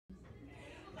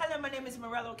My name is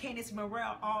Morello Kane. It's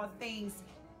Morel All Things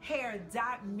Hair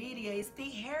Media. It's the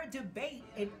hair debate,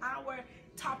 and our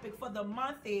topic for the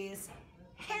month is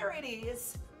Hair It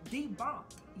Is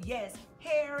Debunked. Yes,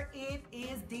 Hair It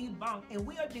Is Debunked, and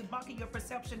we are debunking your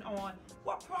perception on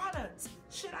what products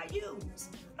should I use,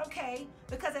 okay?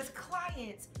 Because as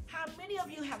clients, how many of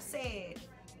you have said,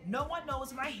 no one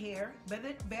knows my hair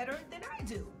better than I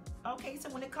do? Okay, so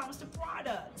when it comes to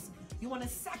products, you want to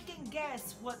second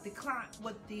guess what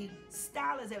the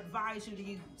stylist advised you to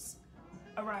use.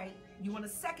 All right, you want to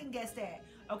second guess that.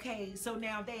 Okay, so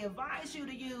now they advise you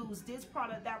to use this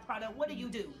product, that product. What do?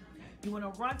 You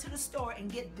want to run to the store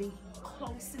and get the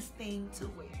closest thing to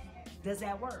it. Does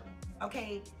that work?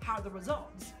 Okay, how are the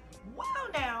results? Well,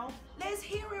 now let's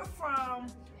hear it from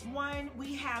one.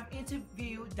 We have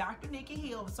interviewed Dr. Nikki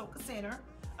Hill of Soka Center.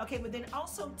 Okay, but then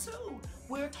also too,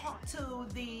 we're talking to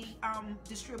the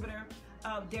distributor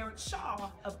of Derek Shaw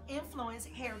of Influence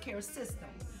Hair Care System.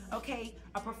 Okay,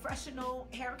 a professional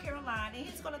hair care line, and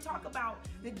he's going to talk about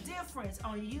the difference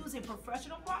on using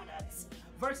professional products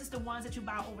versus the ones that you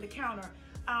buy over the counter.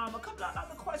 A couple of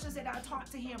other questions that I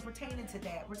talked to him pertaining to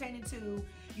that, pertaining to,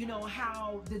 you know,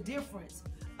 how the difference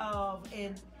of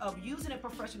using a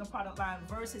professional product line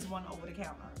versus one over the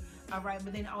counter. All right,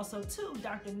 but then also too,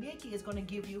 Dr. Nikki is going to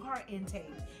give you her intake,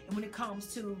 and when it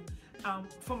comes to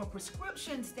from a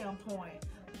prescription standpoint,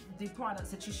 the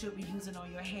products that you should be using on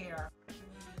your hair.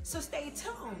 So stay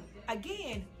tuned.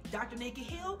 Again, Dr. Nikki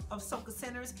Hill of Soka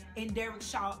Centers and Derek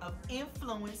Shaw of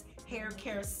Influence Hair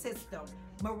Care System.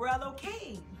 Morello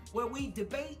King, where we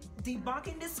debate, debunk,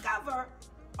 and discover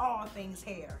all things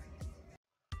hair.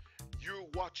 You're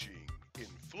watching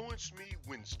Influence Me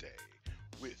Wednesday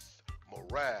with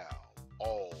Morale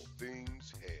All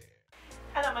Things Hair.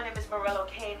 Hello, my name is Morello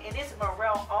Kane, and this is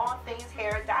Morel All Things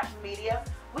Hair Media.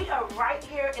 We are right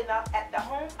here at the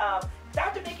home of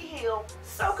Dr. Nikki Hill,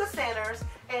 Soka Centers,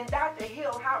 and Dr.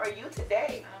 Hill, how are you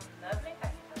today? I'm lovely.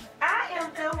 I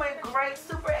am doing great.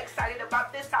 Super excited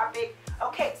about this topic.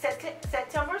 Okay,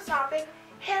 September's topic,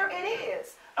 Hair It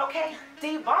Is. Okay,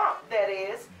 debunk that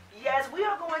is. Yes, we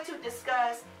are going to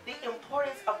discuss the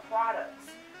importance of products.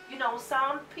 You know,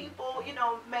 some people, you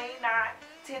know, may not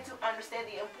tend to understand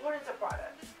the importance of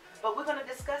products, but we're going to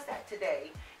discuss that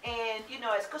today. And, you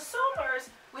know, as consumers,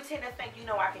 we tend to think, you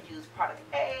know, I can use product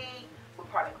A with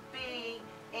product B,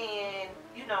 and,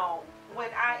 you know, when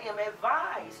I am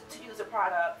advised to use a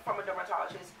product from a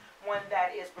dermatologist, one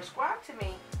that is prescribed to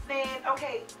me, then,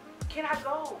 okay, can I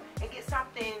go and get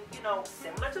something, you know,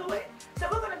 similar to it? So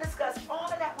we're going to discuss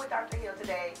all of that with Dr. Hill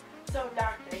today. So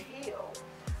Dr. Hill,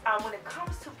 when it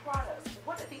comes to products,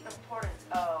 what is the importance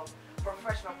of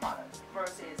professional products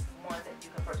versus ones that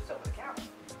you can purchase over the counter?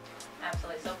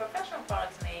 Absolutely. So professional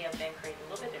products may have been created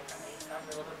a little bit differently. Some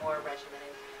a little bit more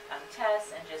regimented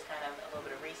tests and just kind of a little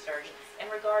bit of research in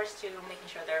regards to making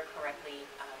sure they're correctly,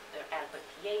 they're adequate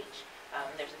pH.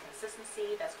 There's a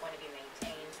consistency that's going to be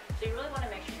maintained. So you really want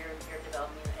to make sure you're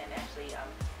developing and actually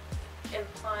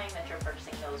implying that you're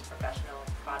purchasing those professional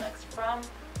products from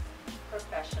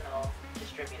professional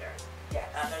distributors. Yes.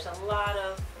 There's a lot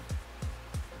of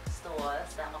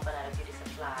stores that offer that beauty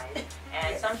supplies,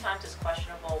 and yes, sometimes it's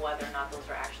questionable whether or not those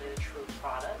are actually the true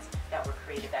products that were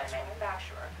created by the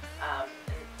manufacturer. And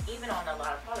even on a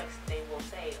lot of products, they will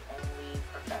say only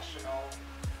professional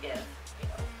if, you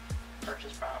know,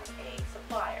 purchased from a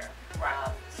supplier.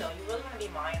 Right. So you really want to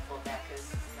be mindful of that, because,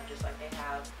 you know, just like they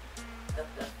have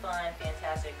the fun,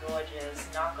 fantastic, gorgeous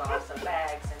knockoffs of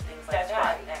bags and things like That's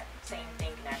that, right. that same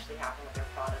thing can actually happen with their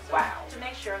products. So wow. To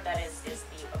make sure that is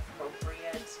the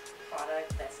appropriate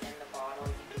product that's in the bottle,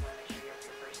 you do want to make sure you're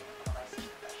purchasing it from a licensed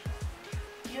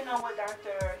professional. You know what,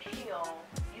 Dr. Hill,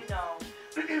 you know,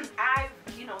 I've,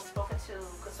 you know, spoken to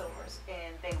consumers,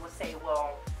 and they would say,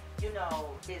 well, you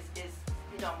know,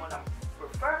 you know, when I'm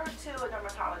referred to a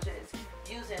dermatologist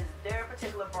using their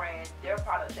particular brand, their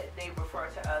product that they refer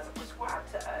to us or prescribe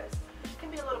to us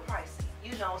can be a little pricey,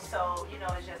 you know, so, you know,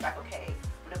 it's just like, okay,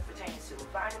 when it pertains to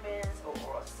vitamins or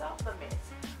oral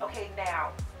supplements, okay,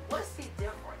 now, what's the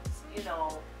difference? You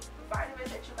know,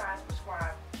 vitamins that you guys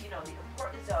prescribe, you know, the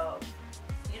importance of,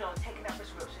 you know, taking that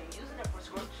prescription, using the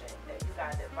prescription that you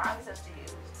guys advise us to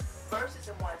use versus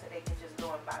the ones that they can just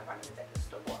go and buy vitamins at the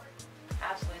store.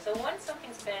 Absolutely. So once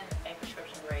something's been a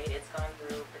prescription grade, it's gone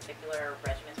through particular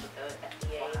regimens with the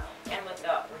FDA and with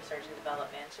the research and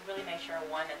development to really make sure,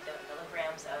 one, that the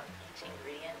milligrams of each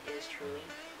ingredient is truly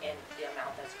in the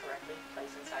amount that's correctly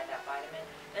placed inside that vitamin.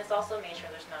 And it's also made sure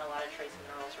there's not a lot of trace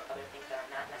minerals or other things that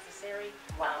are not necessary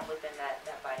within that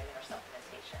vitamin or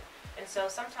supplementation. And so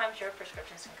sometimes your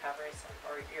prescriptions can cover it,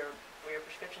 or your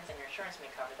prescriptions and your insurance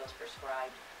may cover those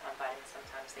prescribed vitamins.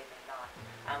 Sometimes they may not.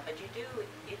 But if you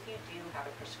do have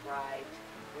a prescribed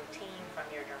routine from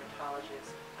your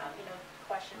dermatologist,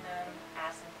 question them,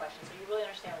 ask them questions, so you really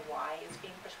understand why it's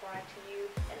being prescribed to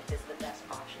you and if it's the best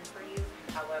option for you.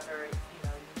 However, you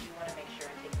do want to make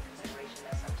sure and take into consideration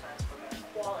that sometimes for better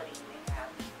quality, you may have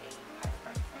a higher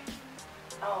price point.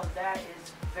 Oh, that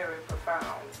is very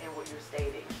profound in what you're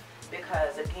stating,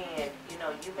 because again,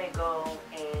 you may go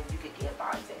and you could get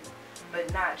biotin, but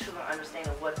not truly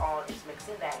understanding what all is mixed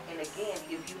in that. And again,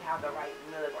 if you have the right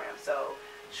milligram, so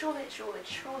truly, truly,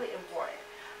 truly important.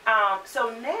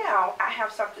 So now I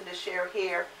have something to share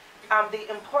here. The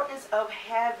importance of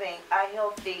having a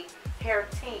healthy hair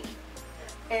team.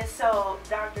 And so,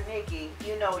 Dr. Nikki,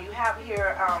 you have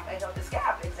here a healthy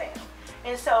scalp exam.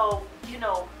 And so,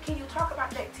 can you talk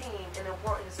about that team and the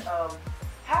importance of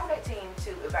having that team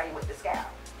to evaluate the scalp?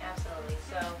 Absolutely.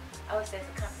 So I would say it's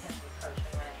a comprehensive approach when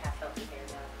you want to have healthy hair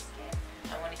down the skin.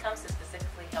 And when it comes to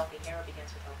specifically healthy hair, it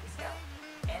begins with healthy scalp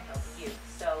and healthy youth.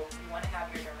 So you want to have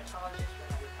your dermatologist, you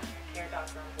want to have your primary care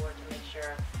doctor on board to make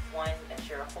sure, one, that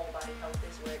your whole body health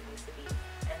is where it needs to be.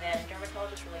 And then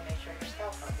dermatologists really make sure your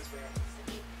scalp health is where it needs to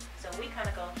be. So we kind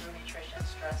of go through nutrition,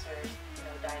 stressors,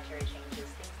 dietary changes,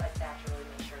 things like that to really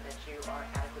make sure that you are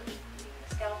adequately feeding the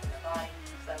scalp and the body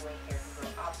so that way hair can grow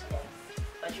optimally.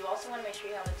 But you also want to make sure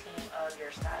you have a team of your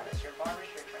stylists, your barbers,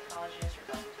 your trichologists, your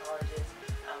cosmetologists.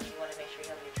 You want to make sure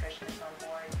you have a nutritionist on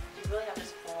board. So you really have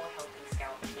this full healthy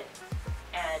scalp kit.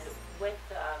 And with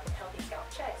healthy scalp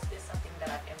checks is something that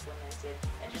I've implemented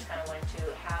and just kind of wanted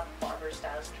to have barbers,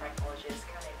 stylists, and trichologists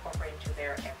kind of incorporate into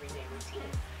their everyday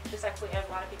routine. Just like a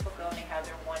lot of people go and they have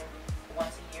their once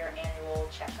a year annual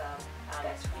checkup.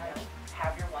 That's right.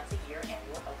 Have your once a year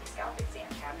annual healthy scalp exam.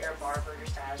 Have your barber, your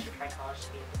stylist, your trichologist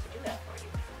to be able to do that for you.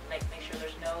 Make sure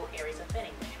there's no areas of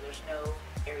thinning. Make sure there's no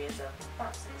areas of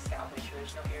bumps in the scalp. Make sure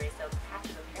there's no areas of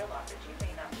patches of hair loss that you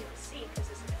may not be able to see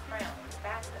because it's in the crown or the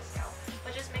back of the scalp.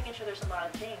 But just making sure there's a lot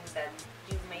of things that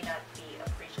you may not be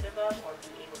appreciative of or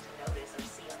be able to notice or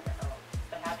see on your own.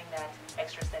 But having that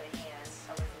extra set of hands,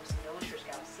 someone who knows your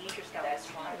scalp, sees your scalp,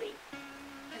 That's really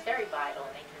is very vital,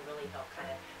 and they can really help kind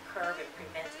of curb and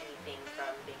prevent anything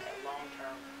from being a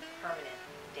long-term, permanent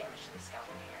damage to the scalp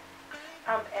and hair.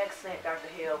 Excellent, Dr.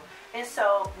 Hill. And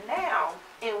so now,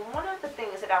 and one of the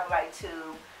things that I would like to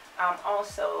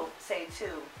also say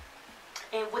too,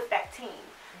 and with that team,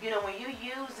 when you're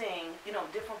using,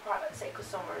 different products, say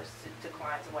consumers to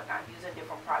clients and whatnot, using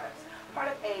different products,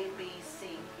 product A, B,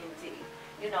 C, and D,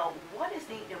 what is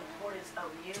the importance of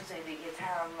using the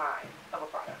entire line of a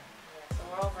product? Yeah, so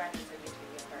we're all graduates of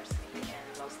University and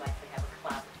most likely have a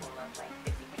closet full of like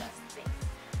 50 plus things.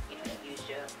 You use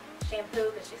your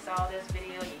shampoo because you saw this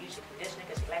video, you use your conditioner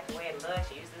because you like the way it looks,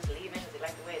 you use this leave-in because you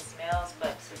like the way it smells,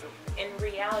 but in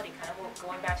reality, kind of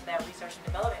going back to that research and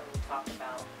development we talked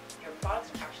about, your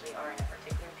products actually are in a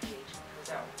particular pH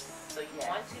zone. So you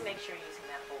want to make sure you're using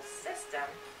that whole system,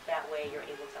 that way you're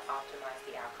able to optimize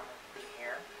the outcome of the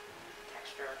hair,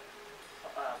 texture,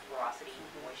 porosity,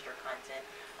 moisture content.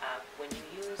 When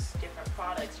you use different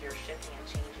products, you're shifting and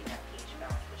changing that pH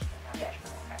balance, which can have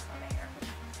detrimental effects on the hair.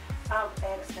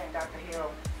 Excellent, Dr.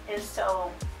 Hill. And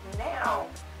so now,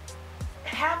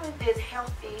 having this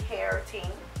healthy hair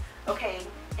team, okay,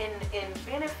 in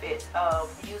benefits of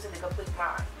using the complete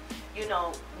line,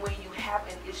 when you have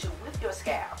an issue with your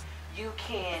scalp, you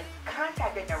can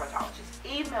contact the dermatologist,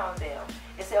 email them,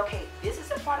 and say, okay, this is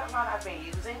the product line I've been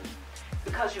using.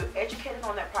 Because you're educated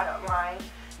on that product line,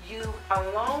 you,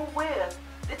 along with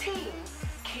the team,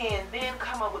 can then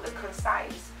come up with a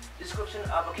concise description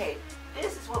of, okay,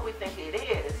 this is what we think it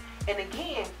is. And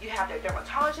again, you have that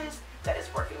dermatologist that is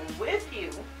working with you,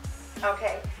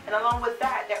 okay? And along with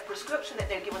that, that prescription that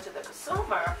they're giving to the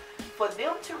consumer for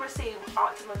them to receive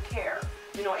optimum care,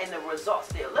 and the results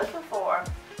they're looking for.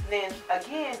 Then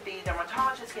again, the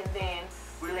dermatologist can then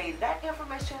relay that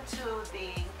information to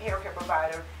the hair care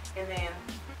provider, and then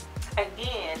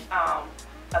again,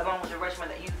 along with the regimen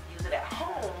that you use it at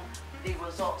home, the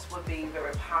results would be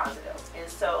very positive. And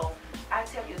so I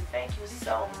tell you, thank you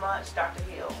so much, Dr.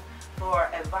 Hill, for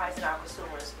advising our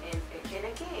consumers, and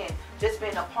again, just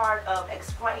being a part of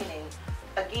explaining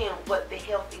again what the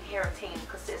healthy hair team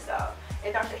consists of.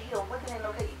 And Dr. Hill, what can they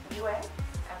locate you at?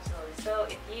 Absolutely. So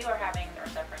if you are having or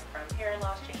suffering from hair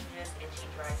loss changes, itchy,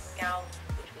 dry scalp,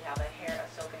 which we have a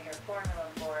Soca hair formula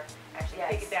for, actually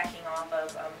piggybacking off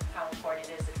of how important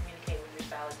it is to communicate with your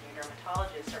stylist and your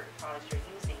dermatologist certain products you're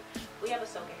using, we we have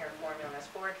a Soka hair formula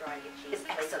that's for dry, itchy, It's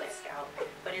excellent. scalp,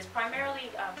 but it's primarily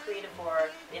created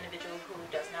for the individual who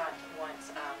does not want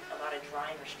a lot of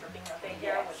drying or stripping of their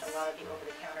hair, which a lot of the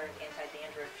over-the-counter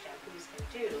anti-dandruff shampoos can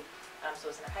do.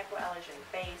 So it's in a hypoallergenic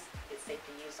base. It's safe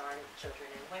to use on children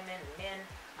and women and men,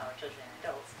 children and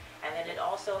adults. And then it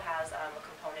also has a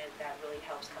component that really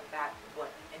helps combat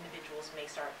what individuals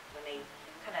may start when they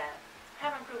kind of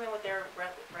have improvement with their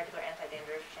regular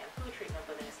anti-dandruff shampoo treatment,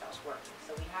 but then it stops working.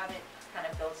 So we have it kind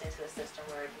of built into the system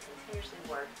where it can continuously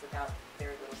work without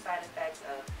very little side effects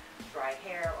of dry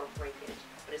hair or breakage.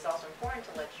 But it's also important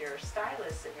to let your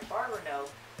stylist and your barber know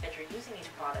that you're using these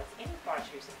products, any products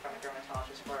you're using from a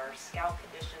dermatologist for scalp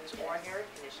conditions or hair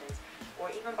conditions, or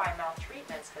even by mouth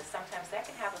treatments, because sometimes that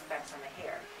can have effects on the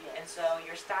hair. And so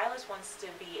your stylist wants to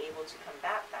be able to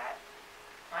combat that.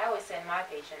 I always send my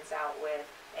patients out with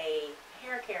a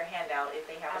hair care handout if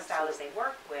they have a stylist they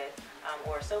work with,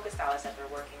 or a Soka stylist that they're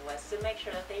working with, to make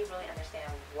sure that they really understand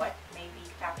what may be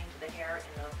happening to the hair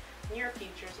in the near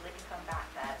future, so they can combat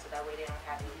that, so that way they don't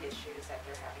have any issues that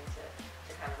they're having to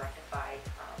kind of rectify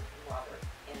while they're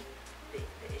in the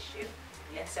issue.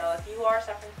 And so if you are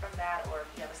suffering from that, or if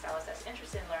you have a stylist that's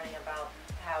interested in learning about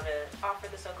how to offer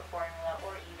the Soka formula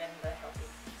or even the healthy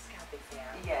scalp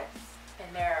exam in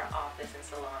their office and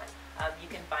salon, you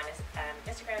can find us on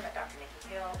Instagram at Dr.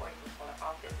 Nikki Hill, or you can call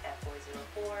our office at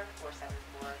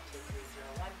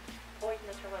 404-474-2301, or you can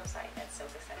go to our website at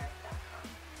sokacenter.com.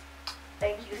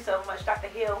 Thank you so much, Dr.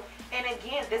 Hill. And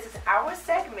again, this is our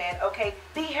segment, okay,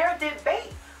 the hair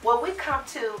debate, where we come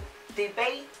to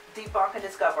debate, debunk, and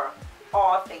discover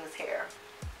all things hair.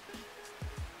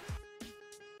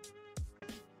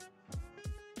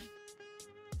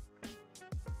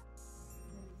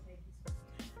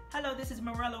 Hello, this is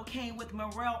Morello Kane with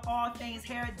Morel All Things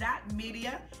Hair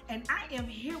Media, and I am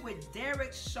here with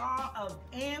Derek Shaw of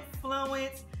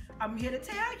Influence. I'm here to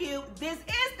tell you, this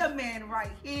is the man right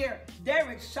here,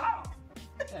 Derek Shaw.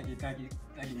 Thank you,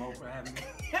 Mo, for having me.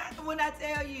 When I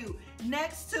tell you,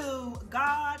 next to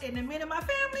God and the men of my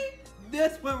family,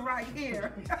 this one right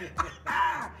here.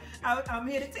 I'm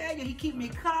here to tell you, he keep me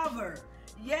covered.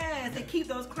 Yes, and keep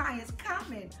those clients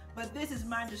coming. But this is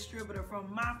my distributor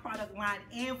from my product line,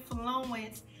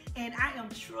 Influence. And I am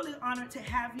truly honored to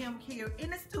have him here in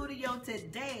the studio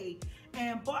today.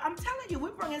 And boy, I'm telling you,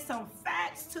 we're bringing some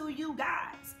facts to you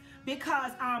guys,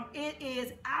 because it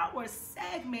is our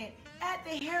segment at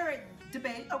the hair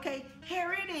debate. Okay,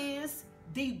 here it is,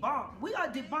 debunked. We are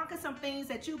debunking some things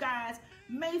that you guys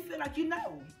may feel like you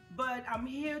know, but I'm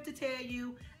here to tell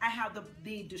you, I have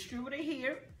the distributor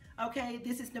here. Okay,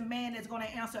 this is the man that's going to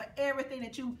answer everything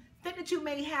that you think that you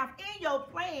may have in your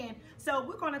plan. So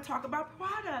we're going to talk about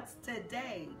products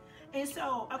today. And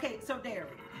so, okay, so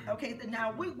Derek, okay,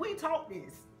 now we taught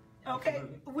this, okay,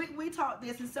 we taught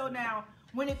this. And so now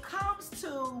when it comes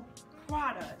to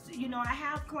products, you know, I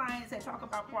have clients that talk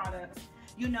about products,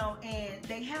 you know, and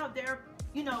they have their,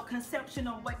 you know, conception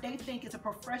of what they think is a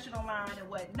professional line and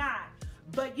whatnot.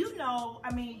 But you know,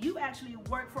 I mean, you actually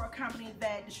work for a company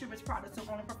that distributes products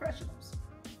to only professionals.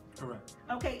 Correct.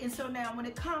 Okay, and so now when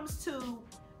it comes to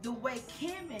the way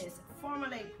chemists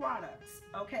formulate products,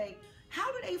 okay,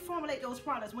 how do they formulate those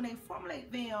products? When they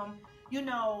formulate them, you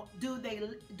know,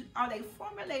 are they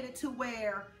formulated to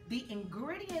where the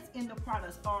ingredients in the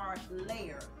products are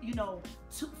layered, you know,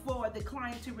 for the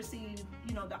client to receive,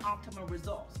 you know, the optimal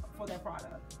results for their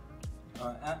product?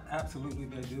 Absolutely,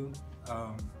 they do.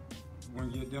 When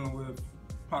you're dealing with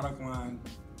product line,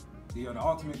 the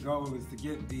ultimate goal is to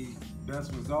get the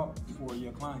best result for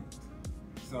your clients.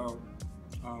 So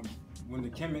when the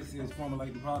chemist is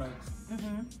formulating products,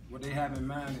 what they have in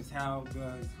mind is how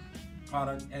does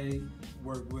product A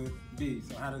work with B?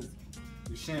 So how does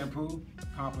the shampoo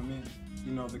complement,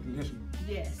 you know, the conditioner?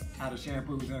 Yes. How the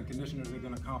shampoos and conditioners are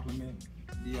going to complement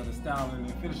the styling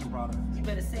and finishing products. You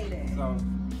better say that. So,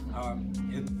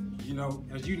 you know,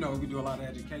 as you know, we do a lot of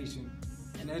education.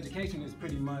 And education is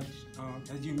pretty much,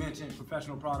 as you mentioned,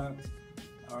 professional products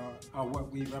are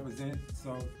what we represent.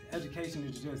 So education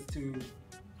is just to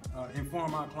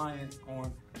inform our clients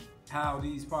on how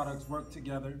these products work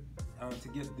together to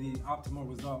get the optimal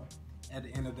result at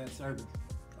the end of that service,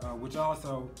 which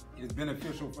also is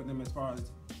beneficial for them as far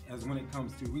as when it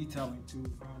comes to retailing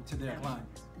to their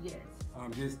clients. Yes.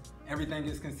 Just everything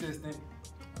is consistent.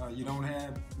 You don't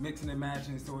have mixing and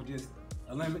matching, so it just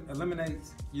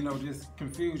eliminates, you know, just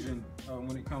confusion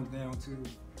when it comes down to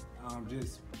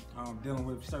just dealing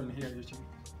with certain hair issues.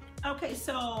 Okay,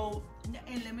 so,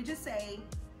 and let me just say,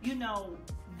 you know,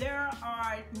 there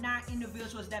are not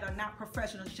individuals that are not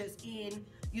professionals just in,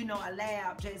 you know, a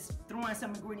lab just throwing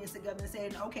some ingredients together and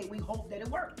saying, okay, we hope that it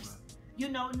works.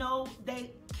 No,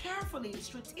 they carefully,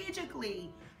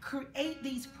 strategically create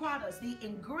these products. The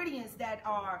ingredients that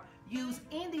are used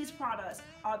in these products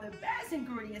are the best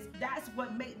ingredients. That's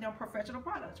what make them professional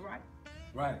products, right?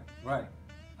 Right.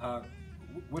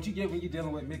 What you get when you're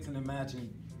dealing with mixing and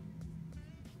matching,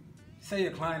 say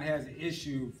a client has an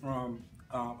issue from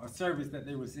a service that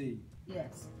they receive.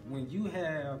 Yes. When you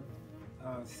have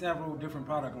several different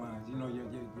product lines, your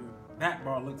back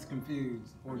bar looks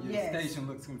confused or your station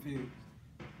looks confused.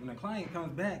 When a client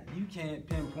comes back, you can't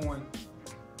pinpoint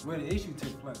where the issue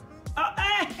took place. Oh,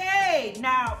 hey,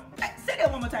 now, say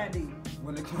that one more time, D.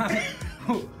 When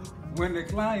the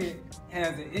client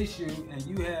has an issue and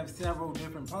you have several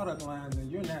different product lines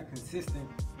and you're not consistent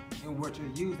in what you're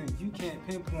using, you can't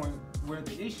pinpoint where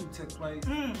the issue took place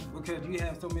because you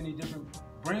have so many different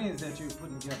brands that you're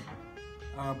putting together.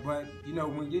 But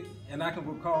and I can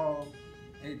recall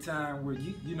a time where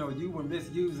you were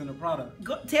misusing a product.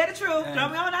 Tell the truth. Throw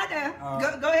me on out there.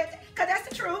 Go ahead, cause that's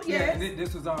the truth. Yes. Yeah,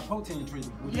 this was our protein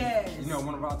treatment, which is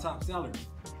one of our top sellers.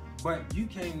 But you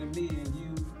came to me and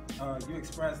you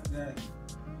expressed that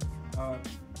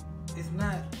it's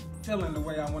not feeling the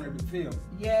way I wanted to feel.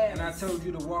 Yes. And I told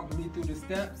you to walk me through the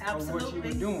steps of what you were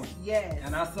doing. Yes.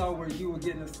 And I saw where you were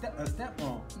getting a step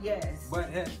wrong. Yes. But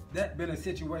had that been a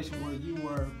situation where you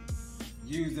were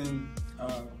using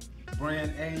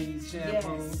brand A's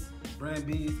shampoo, brand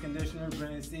B's conditioner,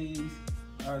 brand C's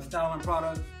styling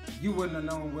product, you wouldn't have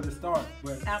known where to start.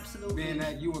 But absolutely, being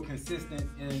that you were consistent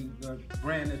in the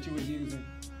brand that you were using,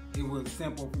 it was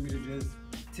simple for me to just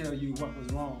tell you what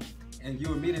was wrong. And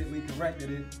you immediately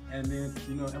corrected it, and then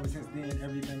ever since then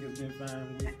everything has been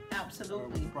fine with absolutely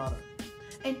with the product.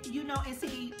 And and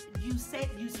see, you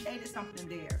stated something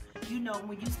there.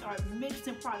 When you start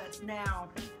mixing products now,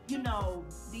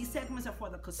 these segments are for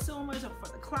the consumers or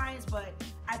for the clients, but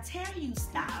I tell you,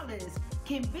 stylists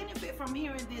can benefit from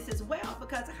hearing this as well,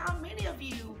 because how many of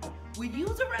you will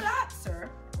use a relaxer,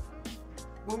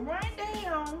 will run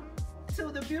down to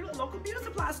the local beauty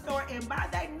supply store and buy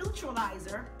that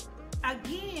neutralizer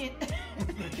again?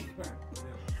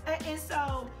 And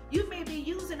so you may be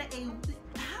using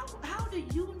how do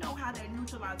you know how that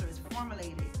neutralizer is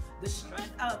formulated, the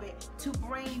strength of it to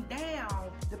bring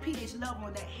down the pH level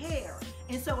in that hair?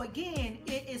 And so again,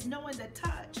 it is knowing the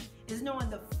touch, is knowing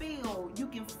the feel. You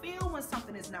can feel when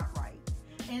something is not right.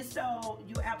 And so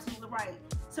you're absolutely right.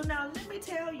 So now let me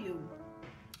tell you,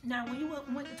 now when you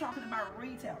went to talking about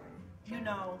retailing,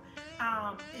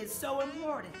 it's so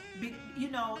important,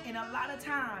 and a lot of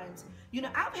times,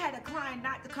 I've had a client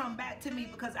not to come back to me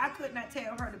because I could not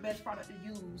tell her the best product to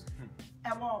use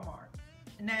at Walmart.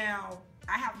 Now,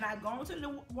 I have not gone to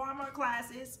the Walmart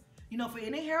classes, for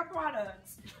any hair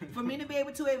products, for me to be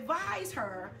able to advise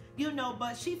her,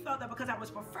 but she felt that because I was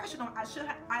professional,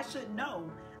 I should know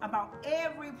about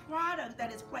every product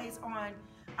that is placed on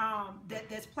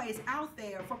that's placed out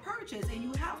there for purchase. And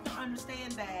you have to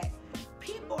understand that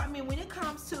people, when it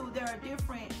comes to, there are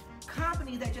different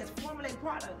companies that just formulate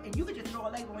product and you can just throw a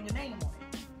label on your name on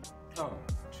it. Oh,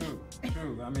 true.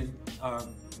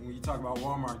 When you talk about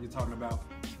Walmart, you're talking about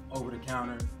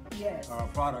over-the-counter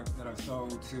products that are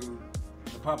sold to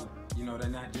the public. They're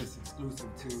not just exclusive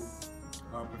to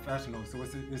professionals. So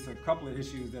it's a couple of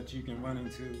issues that you can run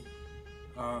into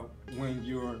when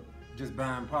you're just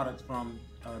buying products from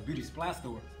beauty supply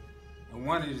stores. And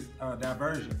one is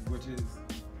diversion, which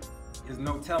is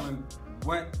no telling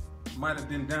what might have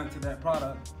been done to that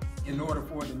product in order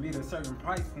for it to meet a certain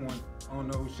price point on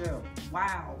those shelves.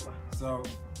 Wow. So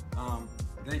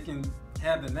they can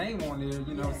have the name on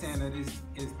there, saying that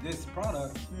it's this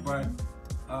product, but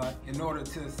in order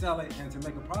to sell it and to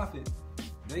make a profit,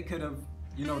 they could have,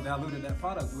 diluted that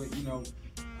product with,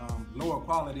 lower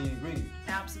quality ingredients.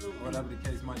 Absolutely. Or whatever the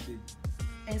case might be.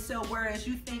 And so whereas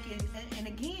you thinking, and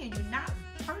again, you're not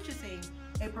purchasing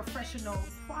a professional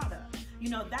product.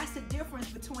 That's the difference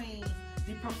between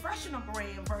the professional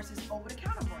brand versus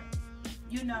over-the-counter brand.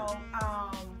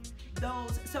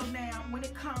 So now when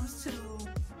it comes to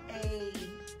a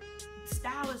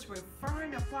stylist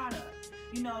referring a product,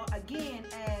 again,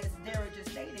 as Dara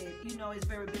just stated, it's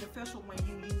very beneficial when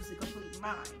you use the complete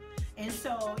line. And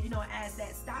so, as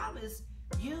that stylist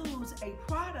use a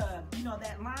product,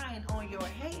 that line on your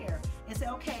hair and say,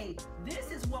 okay,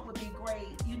 this is what would be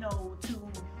great,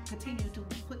 to continue to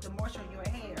put the moisture in your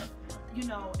hair,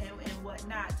 and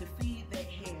whatnot, to feed that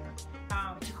hair,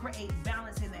 to create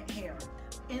balance in that hair.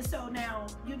 And so now,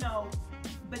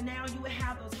 but now you would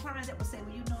have those clients that would say,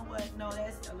 well, you know what, no,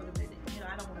 that's a little bit,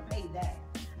 I don't want to pay that.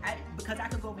 Because I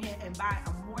could go over here and buy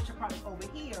a moisture product over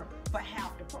here for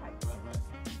half the price.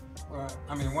 Well,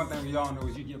 I mean, one thing we all know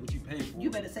is you get what you pay for. You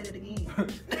better say that again.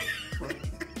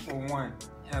 for one.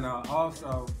 And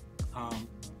also,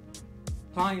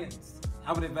 clients,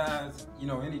 I would advise,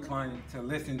 any client to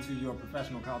listen to your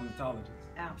professional cosmetologist.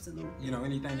 Absolutely.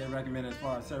 Anything they recommend as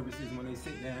far as services when they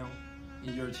sit down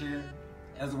in your chair,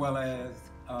 as well as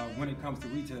when it comes to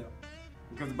retail.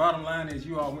 Because the bottom line is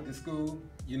you all went to school,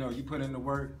 you put in the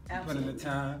work, Absolutely. you put in the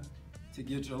time to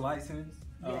get your license.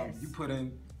 Yes. You put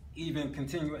in even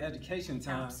continual education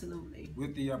time. Absolutely.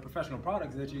 With the professional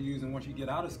products that you're using once you get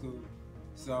out of school.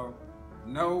 So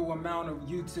no amount of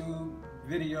YouTube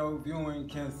video viewing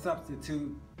can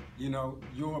substitute,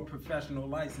 your professional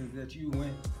license that you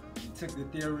went and took the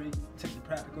theory, took the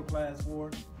practical class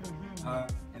for,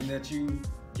 and that you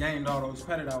gained all those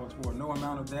credit hours for. No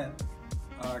amount of that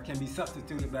can be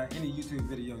substituted by any YouTube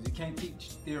videos. You can't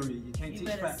teach theory, you can't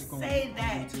teach practical on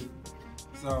YouTube.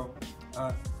 So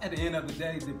at the end of the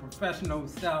day, the professional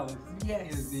stylist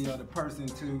is the person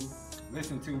to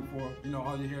listen to for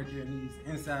all your hair care needs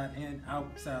inside and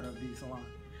outside of the salon.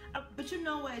 But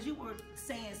as you were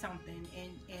saying something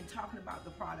and talking about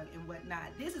the product and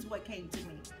whatnot, this is what came to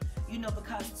me.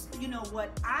 Because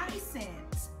what I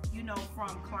sense,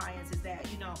 from clients is that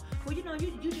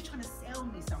you're just trying to sell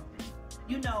me something.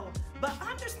 But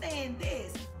understand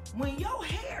this: when your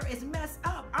hair is messed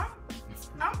up, I'm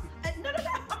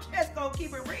just gonna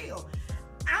keep it real.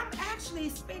 I'm actually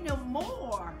spending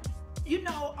more,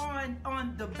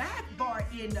 on the back bar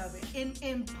end of it,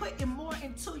 and putting more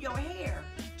into your hair,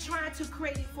 trying to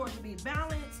create it for it to be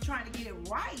balanced, trying to get it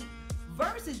right,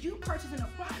 versus you purchasing a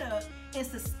product and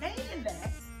sustaining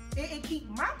that and keep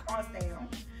my costs down,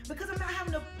 because I'm not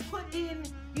having to put in,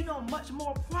 much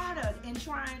more product and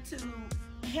trying to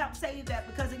help save that,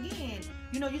 because again,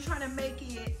 you're trying to make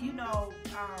it,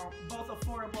 both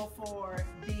affordable for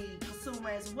the consumer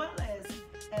as well as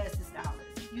the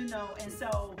stylist, and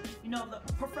so, the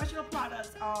professional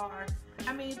products are,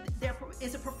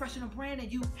 it's a professional brand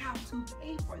and you have to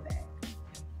pay for that.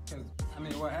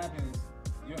 Because, what happens,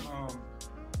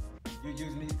 you're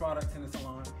using these products in the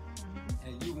salon,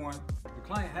 and the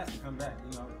client has to come back,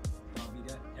 you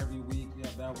got every week, you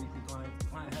have bi-weekly clients, the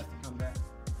client has to come back.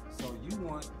 So you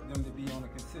want them to be on a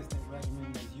consistent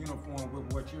regimen that's uniform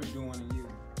with what you're doing and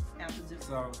using. Absolutely.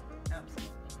 So, absolutely.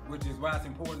 Which is why it's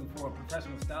important for a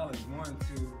professional stylist, one,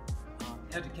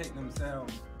 to educate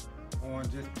themselves on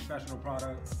just professional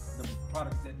products, the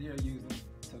products that they're using,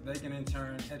 so they can in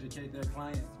turn educate their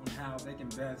clients on how they can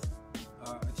best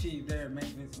achieve their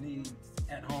maintenance needs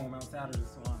at home outside of the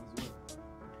salon as well.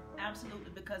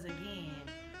 Absolutely, because again,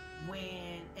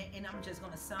 and I'm just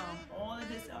going to sum all of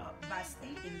this up by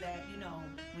stating that,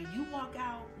 when you walk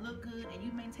out, look good, and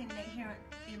you maintain that hair,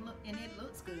 and it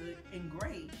looks good and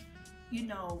great,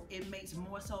 it makes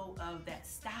more so of that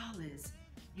stylist,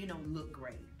 look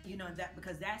great, that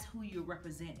because that's who you're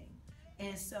representing.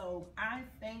 And so I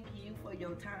thank you for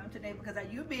your time today, because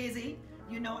you're busy,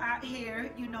 out here,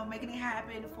 making it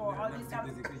happen for all these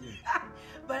times.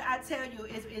 But I tell you,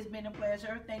 it's been a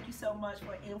pleasure. Thank you so much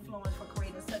for Influence, for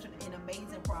creating such an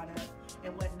amazing product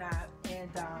and whatnot.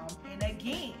 And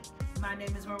again, my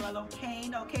name is Morello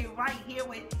Kane, right here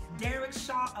with Derek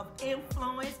Shaw of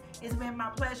Influence. It's been my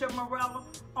pleasure, Morello.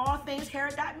 All things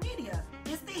hair.media.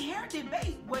 It's the hair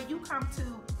debate, where you come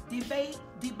to debate,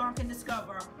 debunk, and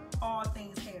discover all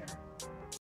things hair.